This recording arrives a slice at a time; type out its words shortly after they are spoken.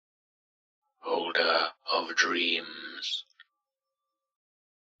holder of dreams.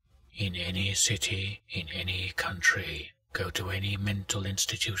 In any city, in any country, go to any mental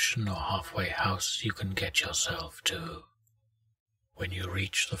institution or halfway house you can get yourself to. When you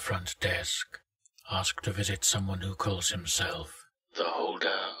reach the front desk, ask to visit someone who calls himself the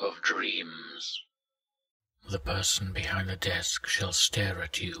holder of dreams. The person behind the desk shall stare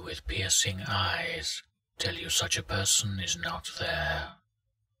at you with piercing eyes, tell you such a person is not there.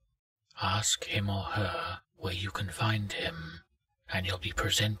 Ask him or her where you can find him, and you'll be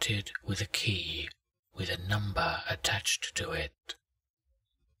presented with a key with a number attached to it.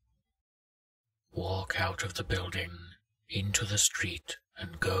 Walk out of the building, into the street,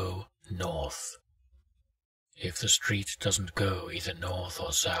 and go north. If the street doesn't go either north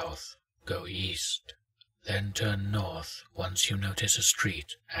or south, go east. Then turn north once you notice a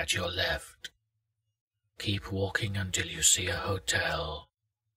street at your left. Keep walking until you see a hotel.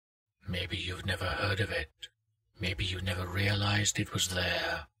 Maybe you've never heard of it. Maybe you never realized it was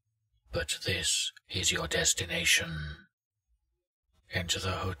there. But this is your destination. Enter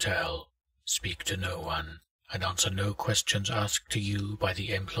the hotel, speak to no one, and answer no questions asked to you by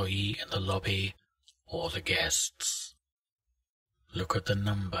the employee in the lobby or the guests. Look at the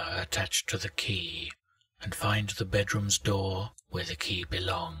number attached to the key and find the bedroom's door where the key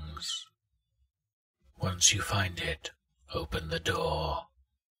belongs. Once you find it, open the door.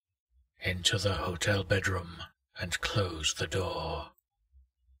 Enter the hotel bedroom and close the door.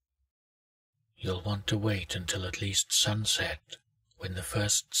 You'll want to wait until at least sunset, when the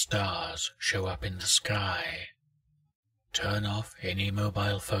first stars show up in the sky. Turn off any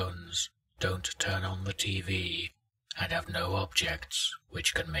mobile phones, don't turn on the TV, and have no objects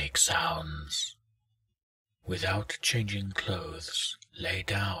which can make sounds. Without changing clothes, lay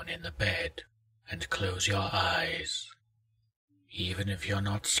down in the bed and close your eyes. Even if you're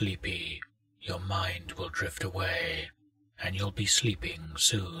not sleepy, your mind will drift away, and you'll be sleeping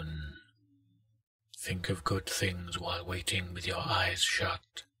soon. Think of good things while waiting with your eyes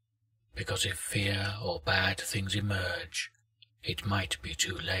shut, because if fear or bad things emerge, it might be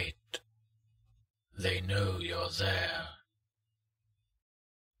too late. They know you're there.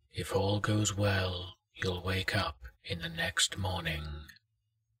 If all goes well, you'll wake up in the next morning.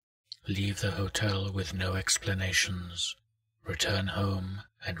 Leave the hotel with no explanations. Return home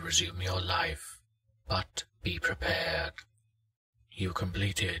and resume your life, but be prepared. You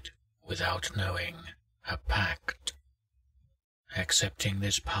completed, without knowing, a pact. Accepting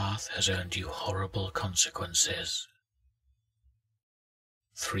this path has earned you horrible consequences.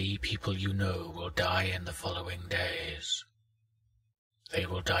 3 people you know will die in the following days. They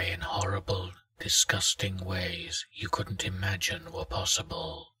will die in horrible, disgusting ways you couldn't imagine were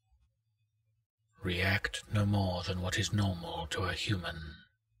possible. React no more than what is normal to a human.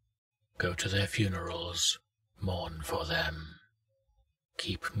 Go to their funerals, mourn for them.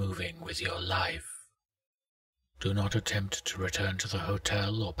 Keep moving with your life. Do not attempt to return to the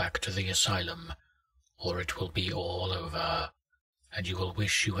hotel or back to the asylum, or it will be all over, and you will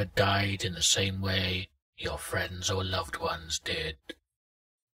wish you had died in the same way your friends or loved ones did.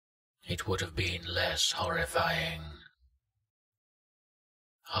 It would have been less horrifying.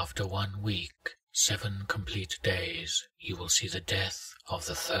 After 1 week, 7 complete days, you will see the death of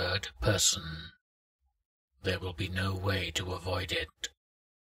the 3rd person. There will be no way to avoid it.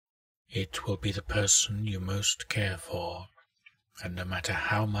 It will be the person you most care for, and no matter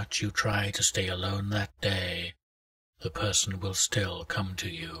how much you try to stay alone that day, the person will still come to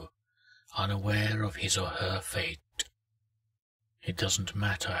you, unaware of his or her fate. It doesn't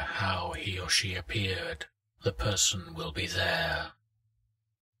matter how he or she appeared, the person will be there.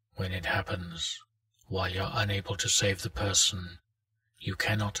 When it happens, while you're unable to save the person, you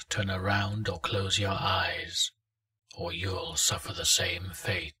cannot turn around or close your eyes, or you'll suffer the same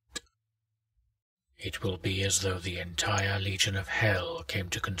fate. It will be as though the entire legion of hell came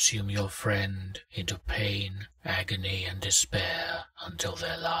to consume your friend into pain, agony, and despair until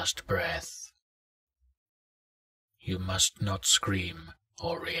their last breath. You must not scream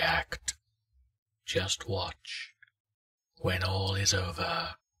or react. Just watch. When all is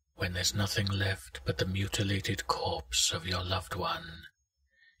over, when there's nothing left but the mutilated corpse of your loved one,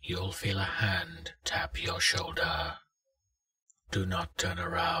 you'll feel a hand tap your shoulder. Do not turn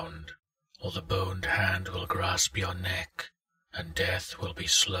around, or the boned hand will grasp your neck, and death will be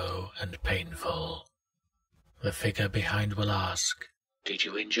slow and painful. The figure behind will ask, "Did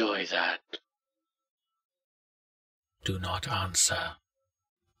you enjoy that?" Do not answer.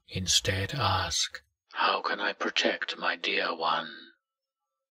 Instead ask, "How can I protect my dear one?"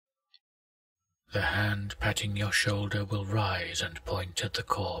 The hand patting your shoulder will rise and point at the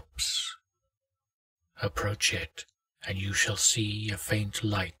corpse. Approach it, and you shall see a faint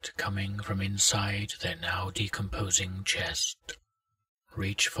light coming from inside their now decomposing chest.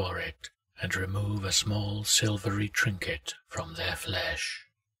 Reach for it, and remove a small silvery trinket from their flesh.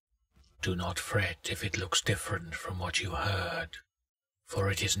 Do not fret if it looks different from what you heard, for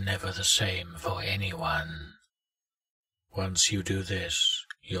it is never the same for anyone. Once you do this,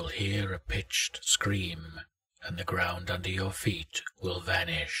 you'll hear a pitched scream, and the ground under your feet will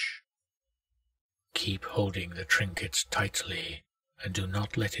vanish. Keep holding the trinkets tightly, and do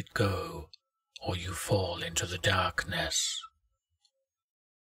not let it go, or you fall into the darkness.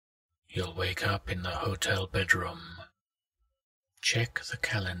 You'll wake up in the hotel bedroom. Check the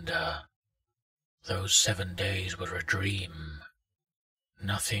calendar. Those 7 days were a dream.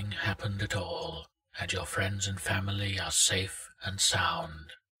 Nothing happened at all, and your friends and family are safe and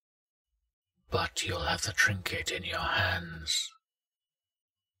sound. But you'll have the trinket in your hands.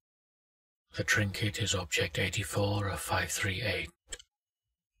 The trinket is Object 84 of 538.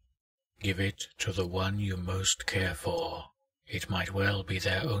 Give it to the one you most care for. It might well be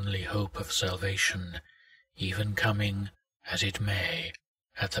their only hope of salvation, even coming, as it may,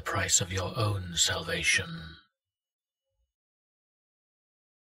 at the price of your own salvation.